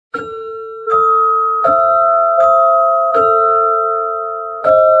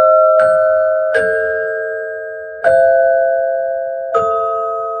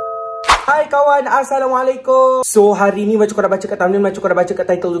everyone, Assalamualaikum. So hari ni macam korang baca kat thumbnail, macam korang baca kat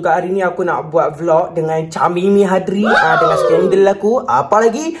title juga, hari ni aku nak buat vlog dengan Camimi Hadri, dengan skandal aku. Apa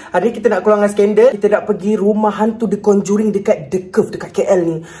lagi? Hari ni kita nak keluar dengan skandal. Kita nak pergi rumah hantu The Conjuring dekat The Curve, dekat KL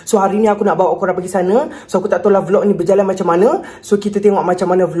ni. So hari ni aku nak bawa korang pergi sana. So aku tak tahu lah vlog ni berjalan macam mana. So kita tengok macam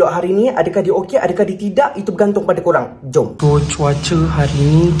mana vlog hari ni. Adakah dia okey, adakah dia tidak, itu bergantung pada korang. Jom. So cuaca hari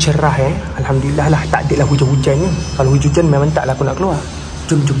ni cerah Alhamdulillah lah, tak ada lah hujan-hujan ni. Kalau hujan memang taklah aku nak keluar.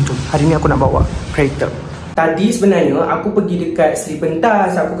 Jom. Hari ni aku nak bawa kereta. Tadi sebenarnya aku pergi dekat Sri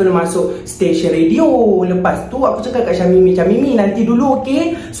Pentas. Aku kena masuk stesen radio. Lepas tu aku cakap kat Camimi, nanti dulu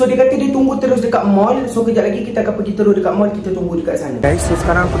okey. So dia kata dia tunggu terus dekat mall. So kejap lagi kita akan pergi terus dekat mall. Kita tunggu dekat sana. Guys, so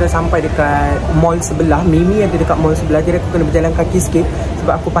sekarang aku dah sampai dekat mall sebelah. Mimi ada dekat mall sebelah. Jadi aku kena berjalan kaki sikit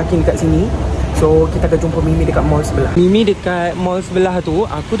sebab aku parking dekat sini. So kita akan jumpa Mimi dekat mall sebelah. Mimi dekat mall sebelah tu,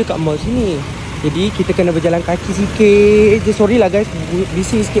 aku dekat mall sini. Jadi kita kena berjalan kaki sikit je. Sorry lah guys,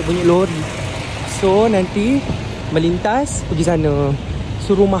 bising sikit bunyi lori. So nanti melintas pergi sana.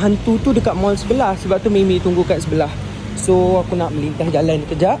 So rumah hantu tu dekat mall sebelah. Sebab tu Mimi tunggu kat sebelah. So aku nak melintas jalan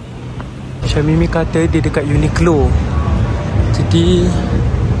kejap. Mimi kata dia dekat Uniqlo. Jadi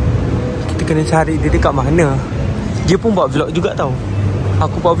kita kena cari dia dekat mana. Dia pun buat vlog juga tau.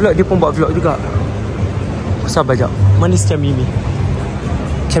 Aku buat vlog, dia pun buat vlog juga. Sabar jap. Mana si Camimi?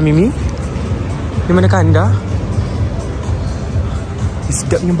 Camimi? Di manakah anda?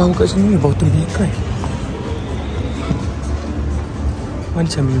 Sedapnya bau kat sini. Bau tembikar. Mana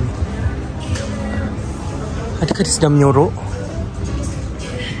Camimi? Adakah dia sedang menyorok?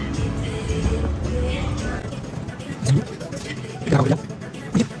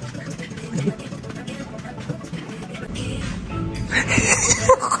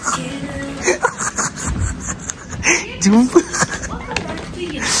 Jumpa.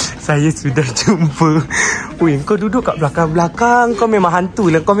 Saya sudah jumpa. Weh, kau duduk kat belakang-belakang. Kau memang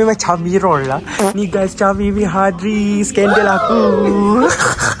hantu lah. Kau memang Camirol lah. Ni guys, Camimi Hadri. Skandal aku.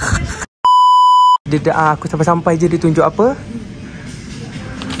 Aku sampai-sampai je dia tunjuk apa?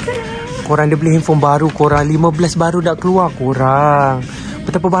 Korang dia beli handphone baru. Korang 15 baru dah keluar korang.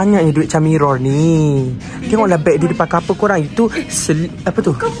 Betapa banyaknya duit Camirol ni. Tengoklah beg dia pakai apa korang. Itu apa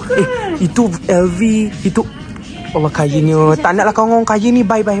tu? Itu LV. Itu Allah kayanya. Tak naklah kau ngomong kaya ni.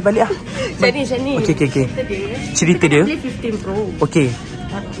 Bye balik lah. Sini. Okay. Cerita dia. Beli 15 Pro. Okay.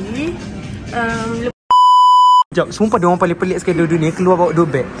 Tapi sekejap, sumpah dia orang paling pelik sekali dalam dunia. Keluar bawa 2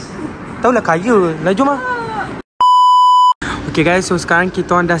 beg. Tahulah kaya. Lah jom lah. Okay guys, so sekarang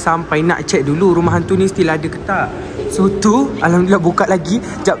kita orang dah sampai. Nak check dulu rumah hantu ni still ada ke tak. So tu alhamdulillah buka lagi.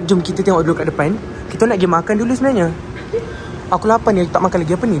 Jom kita tengok dulu kat depan. Kita nak pergi makan dulu sebenarnya. Aku lapar ni, aku tak makan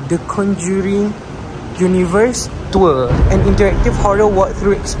lagi. Apa ni? The Conjuring Universe Tour, an interactive horror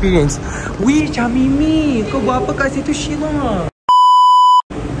walkthrough experience. Wih, Camimi, kau buat apa kat situ, Sheila?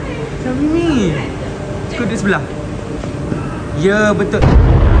 Camimi, kau duduk sebelah. Ya, betul.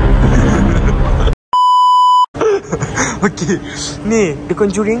 Okay, ni The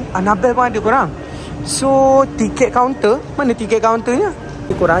Conjuring, Annabelle pun ada korang. So, tiket counter, mana tiket counternya?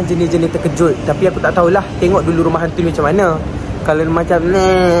 Korang jenis-jenis terkejut. Tapi aku tak tahulah. Tengok dulu rumah hantu ni macam mana. Kalau macam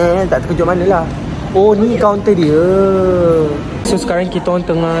tak terkejut mana lah. Oh, ni kaunter dia. So sekarang kita orang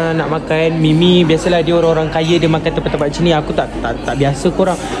tengah nak makan. Mimi biasalah dia orang-orang kaya, dia makan tempat-tempat macam ni. Aku tak biasa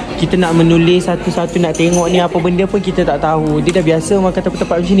korang. Kita nak menulis satu-satu, nak tengok ni apa benda pun kita tak tahu. Dia dah biasa makan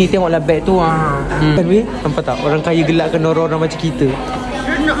tempat-tempat macam ni. Tengoklah beg tu. Kan weh? Nampak tak? Orang kaya gelakkan orang-orang macam kita.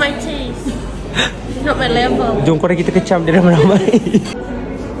 Not my taste. Not my level. Jom korang kita kecam dia ramai-ramai.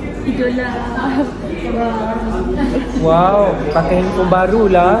 Idola. Wow, pakai handphone baru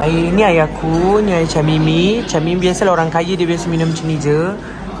lah. Ini ayah aku, ni ayah Camimi. Camimi biasalah orang kaya, dia biasa minum macam ni je.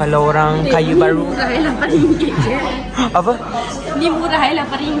 Kalau orang kaya baru murah RM8 je. Apa? Ni murah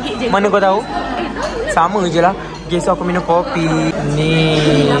RM8 je. Mana kau tahu? Sama je lah. Okay, so aku minum kopi. Ni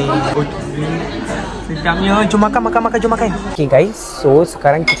sedapnya. Jom makan, jom makan. Okay guys, so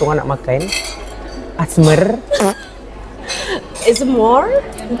sekarang kita orang nak makan Asmer. It's more.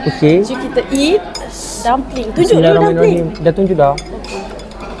 Okay. So kita eat dumpling. Tunjuk dulu dumpling. Dah tunjuk dah.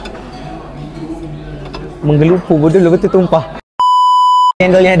 Menggelupu bodoh lepas tu tumpah.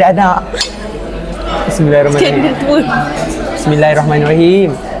 Candlenya ada anak. Bismillahirrahmanirrahim.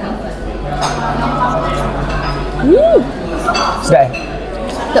 Bismillahirrahmanirrahim. Sedap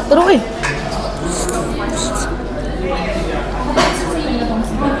Tak teruk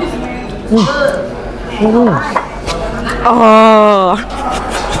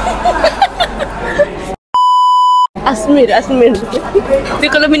Asmir. Dia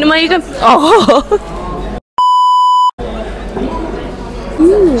kalau minum air kan.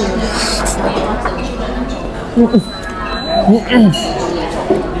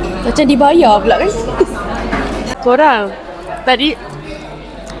 Macam dibayar pula kan. Korang, Tadi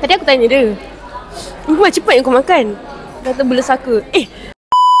aku tanya dia, "Kau cepat yang kau makan?" Kata bela saka.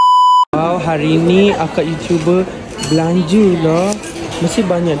 Wow, hari ni akak YouTuber belanja lah. Mesti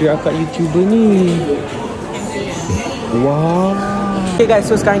banyak duit akak YouTuber ni. Wow. Okay guys,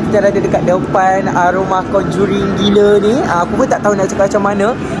 so sekarang kita ada dekat depan rumah conjuring gila ni. Aku pun tak tahu nak cakap macam mana.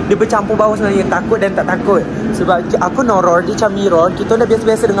 Dia bercampur bau sebenarnya, takut dan tak takut. Sebab aku horror, dia macam mirror. Kita dah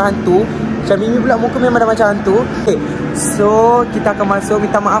biasa-biasa dengan hantu. Camimi pula muka memang dah macam hantu. Okay, so kita akan masuk.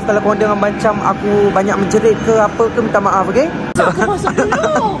 Minta maaf kalau korang dengar macam aku banyak menjerit ke apa ke, minta maaf, okay? Aku masuk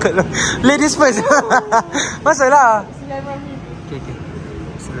dulu. Ladies first. Masuklah. Bismillahirrahmanirrahim. Okay.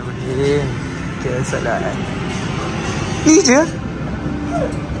 Bismillahirrahmanirrahim. Okay, salat. Ni je?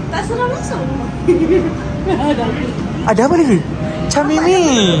 Tak serang masuk. Ada apa lagi?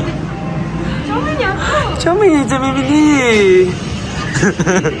 Camimi. Camimi ni.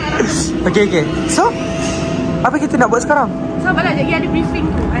 Okay. So, apa kita nak buat sekarang? Sabarlah, lagi ada briefing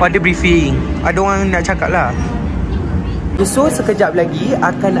tu. Ada briefing. Ada orang nak cakap lah. So, sekejap lagi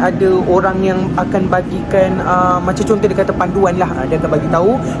akan ada orang yang akan bagikan macam contoh dia kata panduan lah. Dia akan bagi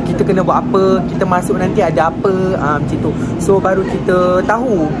tahu kita kena buat apa, kita masuk nanti ada apa, macam tu. So, baru kita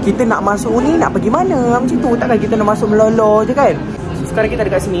tahu kita nak masuk ni nak pergi mana, macam tu. Takkan kita nak masuk melolor je kan. So, sekarang kita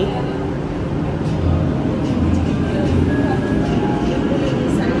dekat sini.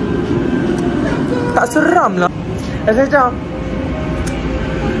 Tak seram lah. Rasa macam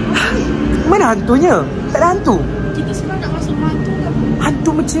mana hantunya? Tak ada hantu. Kita sekarang nak masuk hantu ke? Hantu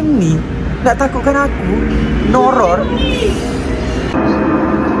macam ni nak takutkan aku? Horror.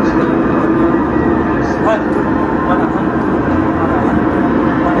 Hantu. Mana hantu?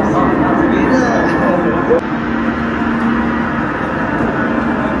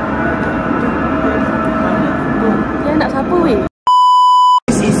 Dia nak siapa weh?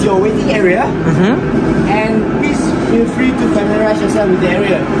 This is your waiting area, and please feel free to familiarize yourself with the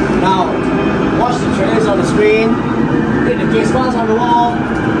area. Now, watch the trailers on the screen, read the case files on the wall,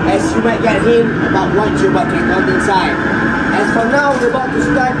 as you might get a hint about what you're about to encounter inside. As for now, we're about to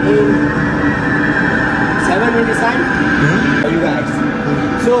start in 7 minutes time for you guys.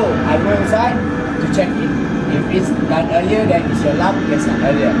 So, I go inside to check in. If it's done earlier, then it's your luck, it's not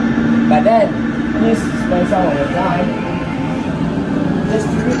earlier. But then, please spend some of your time just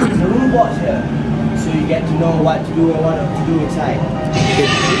to read the rule box here, so you get to know what to do and what not to do inside. Okay,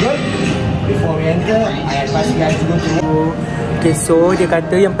 good? Before we enter, I advise you guys to go to. Okay, so dia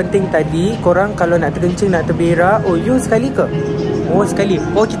kata yang penting tadi korang kalau nak terkencing, nak terberak, oh you sekali ke? Oh sekali.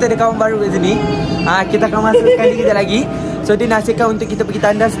 Oh kita ada kawan baru kat sini. Kita akan masuk sekali kejap lagi. So dia nasihatkan untuk kita pergi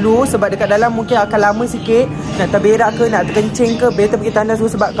tandas dulu, sebab dekat dalam mungkin akan lama sikit. Nak terberak ke, nak terkencing ke, better pergi tandas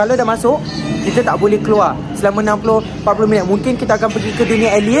dulu. Sebab kalau dah masuk, kita tak boleh keluar selama 60-40 minit. Mungkin kita akan pergi ke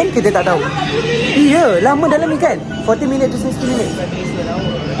dunia alien, kita tak tahu. Iya, lama dalam ni kan, 40 minit to 60 minit.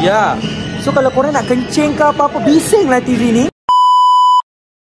 Ya. So kalau korang nak kencing ke apa-apa, bisinglah TV ni.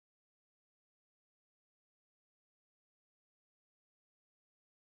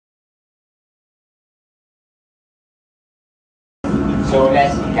 So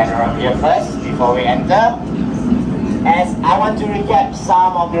let's get around here first before we enter. As I want to recap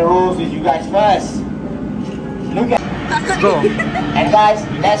some of the rules with you guys first. Look at. Go. And guys,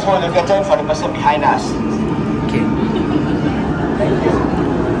 let's hold the curtain for the person behind us. Okay. Thank you.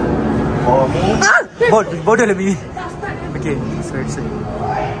 For me. Bodoh lebih. Okay, sorry.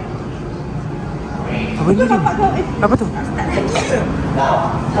 Apa ni? Apa tu?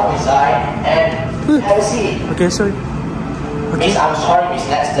 Now, come inside and have a seat. Okay, sorry. Miss, I'm sorry, Miss,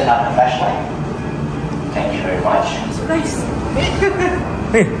 that's still not professional. Thank you very much. So guys,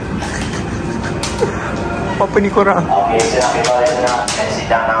 Apa ni korang? Okay, sit down, people, listen up, and sit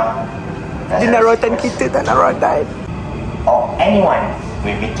down now. Dia nak rotan kita, tak nak rotan. Or anyone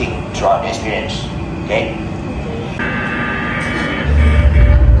we're meeting throughout the experience. Okay?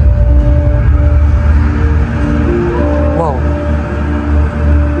 Wow.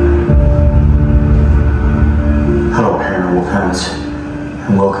 Hello, paranormal fans,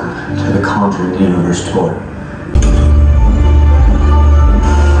 and welcome to the Conjuring Universe Tour.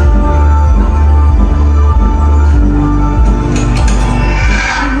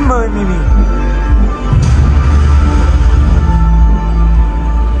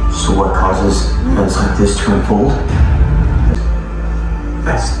 So what causes events like this to unfold?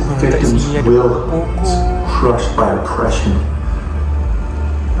 As victims' will is crushed by oppression.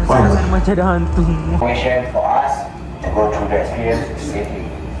 Finally, Macam ada hantu. Mission for us to go through the experience safely.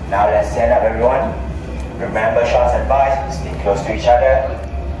 Now let's stand up, everyone. Remember Sean's advice, stay close to each other.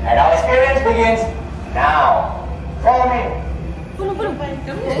 And our experience begins now. Follow me.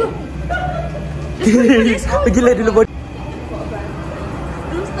 Belum. Pergilah dulu body.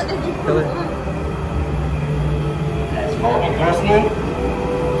 Belum start lagi. Let's go in closely.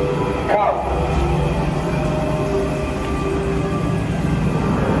 Go.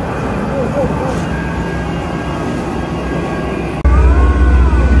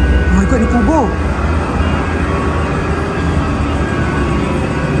 Oh my god, ni kubur.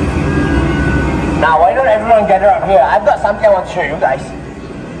 Now, why don't everyone gather up here? I've got something I want to show you guys.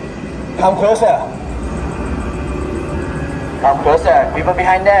 Come closer. Come closer. People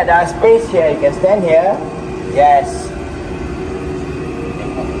behind there, there's space here. You can stand here. Yes.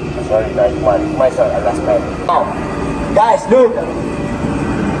 Sorry guys, my son, I lost my. Now, guys, look.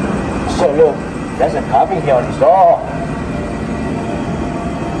 So look, there's a carving here on this door.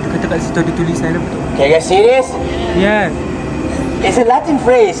 Kata kat situ ada tulisan apa tu? Can you guys see this? Yeah. It's a Latin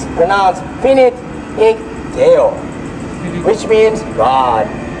phrase pronounced finit hic Deo, which means God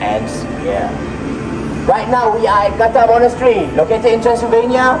ends here. Right now we are at Kata Monastery, located in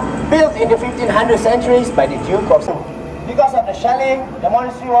Transylvania, built in the 1500 centuries by the Duke of Suap. Because of the shelling, the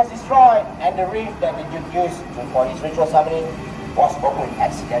monastery was destroyed and the reef that the Duke used for his ritual summoning was opened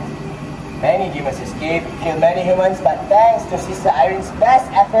accidentally. Many demons escaped, killed many humans, but thanks to Sister Irene's best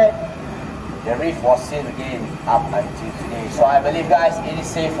effort, the reef was sealed again up until today. So I believe, guys, it is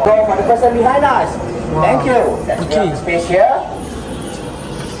safe for the person behind us. Wow. Thank you. Let's clear the space here.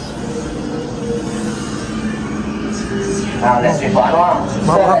 Now let's wait for Anwar.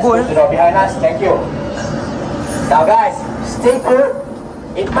 Sir, let's go to the door behind us. Thank you. Now guys, stay put.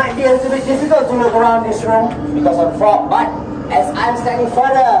 It might be a little bit difficult to look around this room because of the fog, but as I'm standing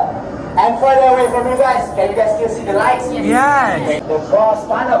further and further away from you guys, can you guys still see the lights? Yes. The cross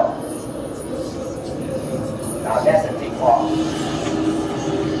tunnel. Now that's a big fog.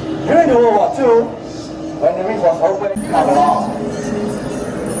 During the World War II, when the reef was open, come along.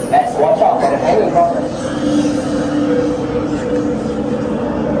 Let's watch out for the hanging crosses.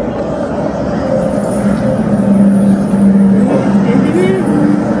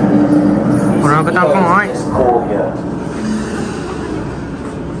 Orang kata apa, Mai? It's cold here.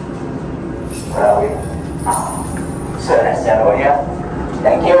 Where are we? So let's stand over here.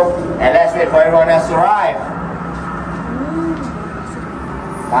 Thank you. And let's wait for everyone else to arrive.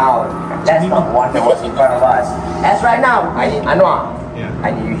 Now, let's not wonder what's in front of us. As right now, I need Anwar. Yeah.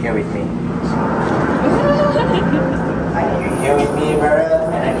 I need you here with me. I need you here with me, brother.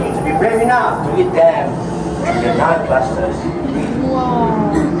 And I need you to be brave enough to lead them to the 9 clusters.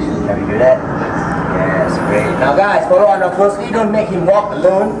 Wow. Can we do that? Yes, great. Now guys, follow Anwar closely. Don't make him walk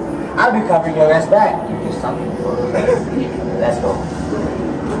alone. I'll be covering your guys back. Give you something. Let's go.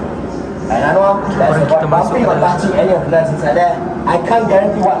 And Anwar, let's avoid bumping or touching any of the nuts inside there. I can't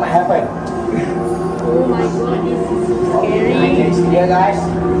guarantee what might happen. Oh my god, this is so scary. Okay, it's clear guys.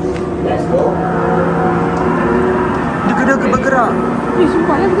 Let's go. Dia bergerak. Eh,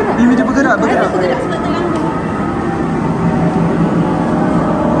 sumpah lah bergerak. Mimi dia bergerak. Bergerak sebab telang tu.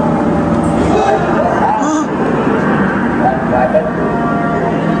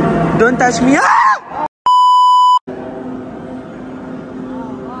 Don't touch me. Ah!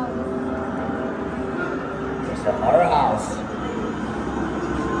 It's a horror house.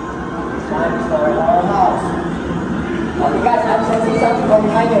 Time is not a horror house. Okay guys, I'm sensing something from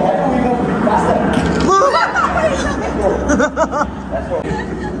behind you. Why don't we go faster? Let's go.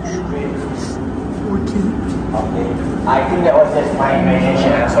 Okay. Okay. I think that was just my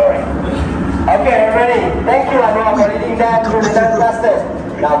imagination. I'm sorry. Okay, everybody. Thank you, Anwar, for leading them through the 9 clusters.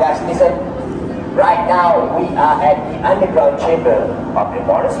 Now, guys, listen. Right now, we are at the underground chamber of the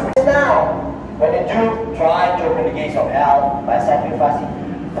monastery. Now, when the Duke tried to open the gates of hell by sacrificing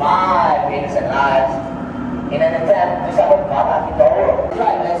 5 innocent lives in an attempt to summon Makan in the world.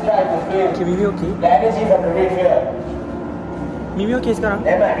 Let's try to feel Okay, Mimi okay? the energy from the reef here. Mimi okay sekarang?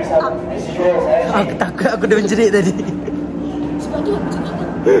 There might be some residuals energy. Aku takut aku dah menjerit tadi. Sebab tu aku cakap.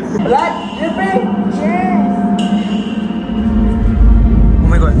 Blood dripping. Oh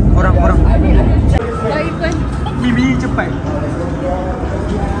my god, orang. Baik kan? Mimi cepat.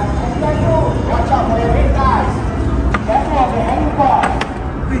 Watch out for the big guys. Careful of the hanging bar.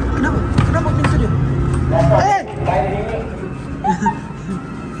 Wait, kenapa pintu dia? Let's not get hit by the hanging.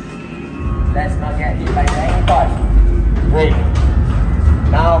 Let's not get hit by the hanging bar. Great.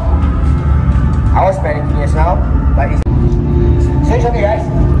 Now, I was panicking just now, but it's so it's okay, guys.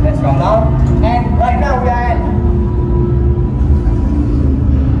 Let's calm down. And right now we are at.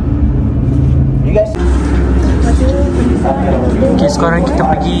 You guys. Okay, sekarang kita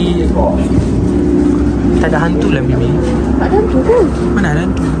pergi. Tak ada hantu lah, Mimi. Tak ada hantu pun. Mana ada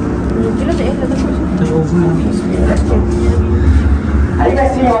hantu? Yelah tak takut. Tak over. Are you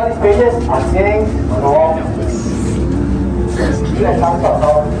guys seeing all these pages on ceilings, on the wall? You guys some sort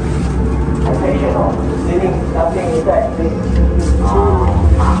of animation or ceiling, something inside.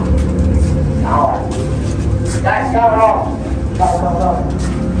 Now, guys, come on. Come.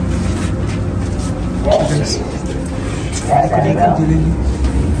 Yes.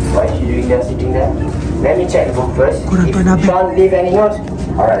 What is she doing there, sitting there? Let me check the book first. If you can't leave any notes,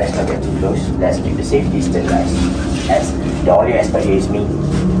 alright, let's not get too close. Let's keep the safe distance, guys. As the only expert here is me.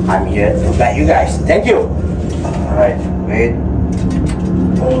 I'm here to guide you guys. Thank you. Alright, wait.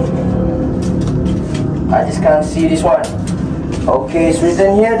 I just can't see this one. Okay, it's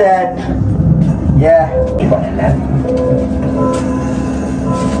written here that you got a lamp.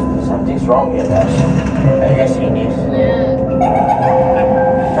 Something's wrong here, guys. Are you guys seeing this? Yeah.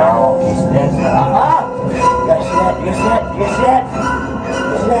 Now it's this. You guys see that? You guys see that?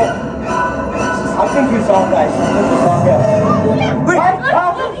 Something feels off, guys. Something feels off here. What?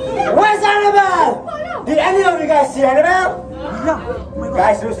 Where's Annabelle? Did any of you guys see Annabelle?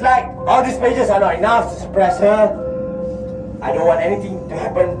 Guys, looks like all these pages are not enough to suppress her. I don't want anything to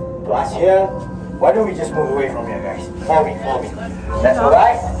happen to us here. Why don't we just move away from here, guys? Follow me. That's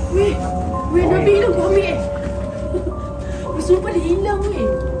alright. Weh, Nabi hilang kat ambil. Sumpah dia hilang, weh.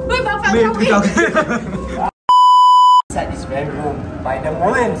 Weh, bapak kau, weh. Inside this very room by the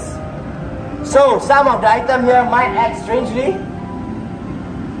Mullins. So, some of the items here might act strangely,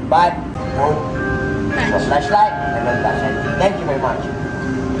 but don't touch the flashlight and don't touch anything. Thank you very much.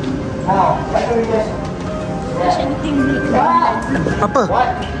 Now, why don't we just... Touch anything, weh. Apa?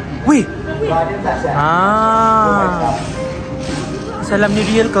 What? Weh. No, I didn't touch that. Salam ni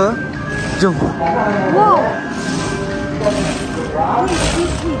real ke? Jom. Wow. Weh,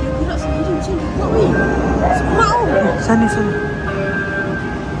 dia gerak sendiri macam ni. Buat, weh. Wow. Sana. The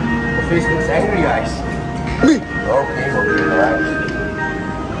face looks angry, guys. Weh. Okay, alright.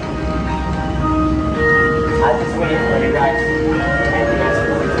 I'll just wait for you guys. Anything else you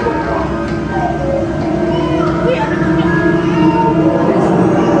want to go on?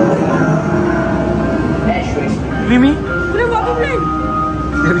 Mimi? Boleh buat apa, Plan?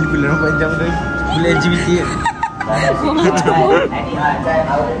 Dari bulan panjang tu. Bulan LGBT kan?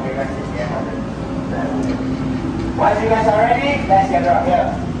 Once you guys are ready, let's get out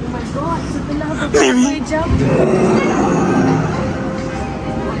here. Oh my god, setelah beberapa jam.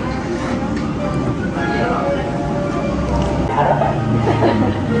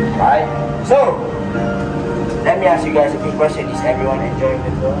 Alright, so let me ask you guys a quick question. Is everyone enjoying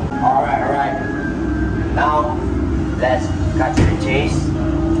the tour? Alright. Now, let's cut to the chase.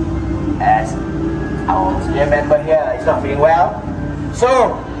 As our senior member here is not feeling well.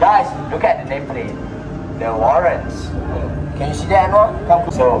 So, guys, look at the nameplate. The warrants. Can you see that, Emma? Come.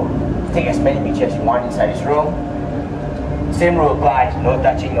 So, take as many pictures as you want inside this room. Same rule applies. No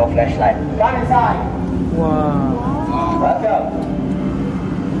touching, no flashlight. Come inside. Wow. Welcome.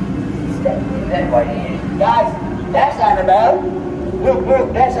 Guys, that's Annabelle. Look,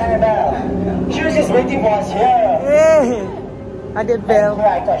 that's Annabelle. She was just waiting for us here. Hey, ada bell. That's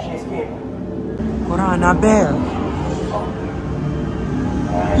where I thought she escaped. Korang Annabelle.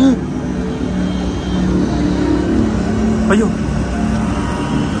 Ayo.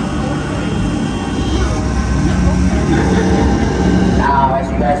 Now,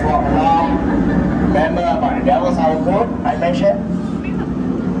 as you guys walk along, remember about the devil's hour code I mentioned?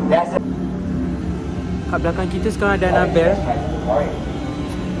 That's the... Kat belakang kita sekarang ada Annabelle.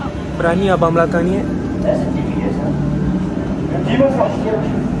 Berani abang belakang ni. That's the TV, yes, sir. The demon's not here.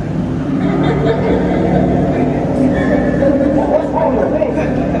 What's wrong with your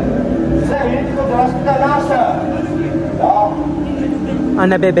face? Sir, you need to go to the hospital now, sir. No.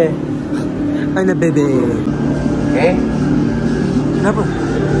 Annabelle. Okay. Kenapa?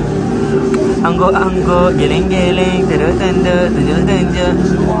 Angguk-angguk, geleng-geleng, tanda-tanda, tanda-tanda.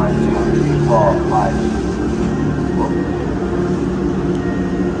 1, 2, 3, 4, 5.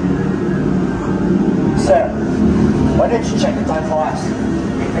 Sir, why don't you check the time for us?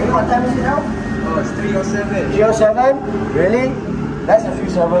 Hey, what time is it now? Oh, it's 3:07. 3:07? Really? That's a few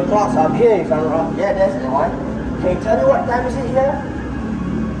several clocks up here if I'm wrong. Yeah, that's the one. Can you tell me what time is it here?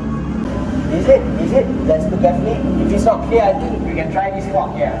 Is it? Let's look carefully. If it's not clear, I think we can try this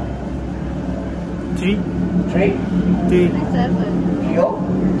clock here. 3. 3? 7. 0?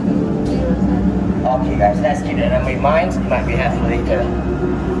 Okay guys, let's keep the number in mind. It might be helpful later.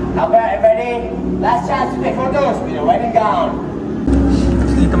 Alright, everybody. Last chance to take photos with the wedding gown.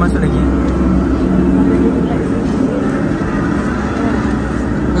 Kita masuk lagi.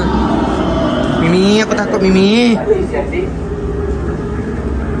 Mimi, aku takut Mimi.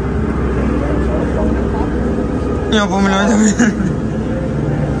 Ya apa malam tu?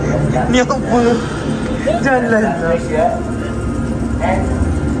 Ni apa? Jalan lah. And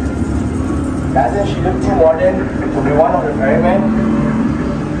doesn't she look too modern to be one of the ferrymen?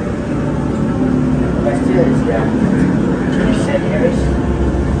 But still, it's there. You said here.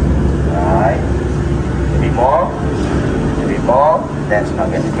 Right. A bit more. A bit more. Let's not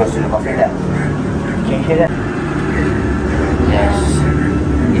get too close to the coffee there. Can you hear that? Yes.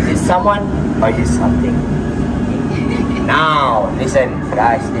 Is it someone or is it something? Now, listen,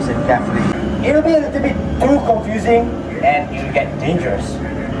 guys, listen carefully. It'll be a little bit too confusing and it'll get dangerous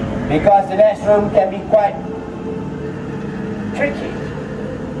because the next room can be quite tricky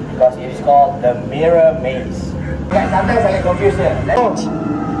because it is called the mirror maze. Guys, sometimes I get confused here.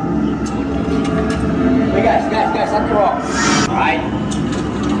 Hey guys, something wrong. Alright.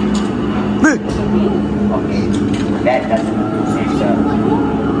 Okay, that doesn't look too safe, sir.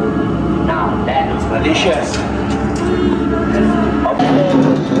 Now, that is malicious.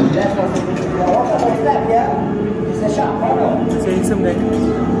 That's what we do. What's up with that, yeah? It's a sharp corner. Saying some guy.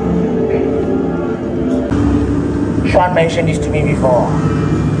 Sean mentioned this to me before.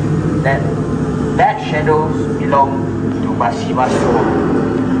 That shadows belong to Bashima's soul.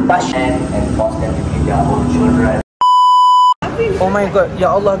 Bashan and force them to kill their own children. Oh my god,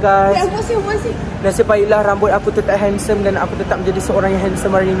 ya Allah guys. Masih. Nasib baiklah rambut aku tetap handsome dan aku tetap menjadi seorang yang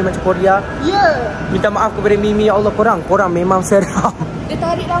handsome hari ini macam Korea. Ya. Minta maaf kepada Mimi, ya Allah, korang memang seram. Dia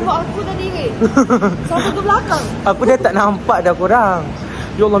tarik rambut aku tadi weh. Sampai ke belakang. Aku dah tak nampak dah korang.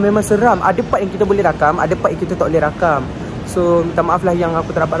 Ya Allah, memang seram. Ada part yang kita boleh rakam, ada part yang kita tak boleh rakam. So minta maaf lah yang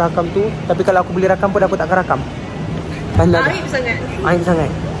aku tak dapat rakam tu. Tapi kalau aku boleh rakam pun aku tak akan rakam. Aib sangat. Aib sangat.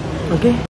 Okay.